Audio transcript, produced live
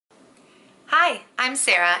Hi, I'm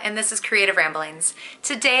Sarah and this is Creative Ramblings.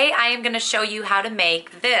 Today I am going to show you how to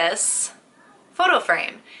make this photo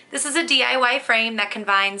frame. This is a DIY frame that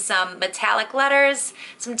combines some metallic letters,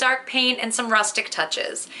 some dark paint, and some rustic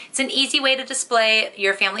touches. It's an easy way to display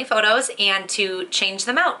your family photos and to change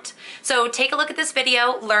them out. So take a look at this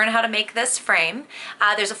video, learn how to make this frame.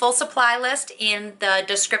 There's a full supply list in the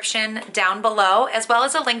description down below, as well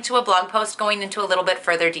as a link to a blog post going into a little bit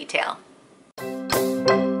further detail.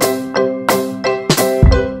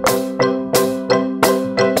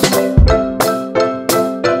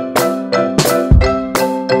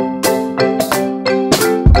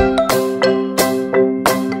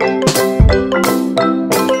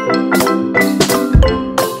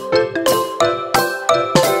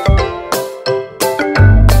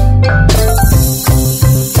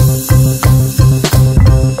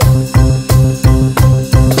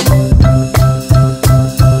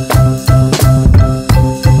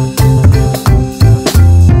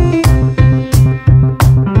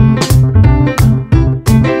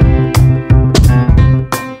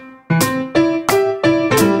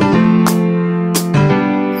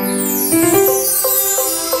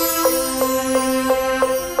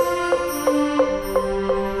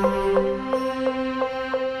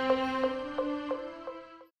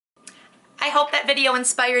 I hope that video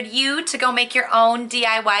inspired you to go make your own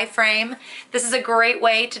DIY frame. This is a great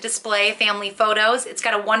way to display family photos. It's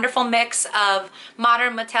got a wonderful mix of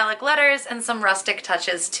modern metallic letters and some rustic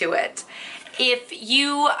touches to it. If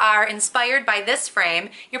you are inspired by this frame,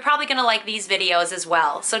 you're probably going to like these videos as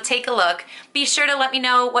well. So take a look. Be sure to let me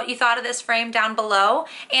know what you thought of this frame down below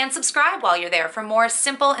and subscribe while you're there for more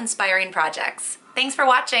simple, inspiring projects. Thanks for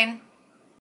watching.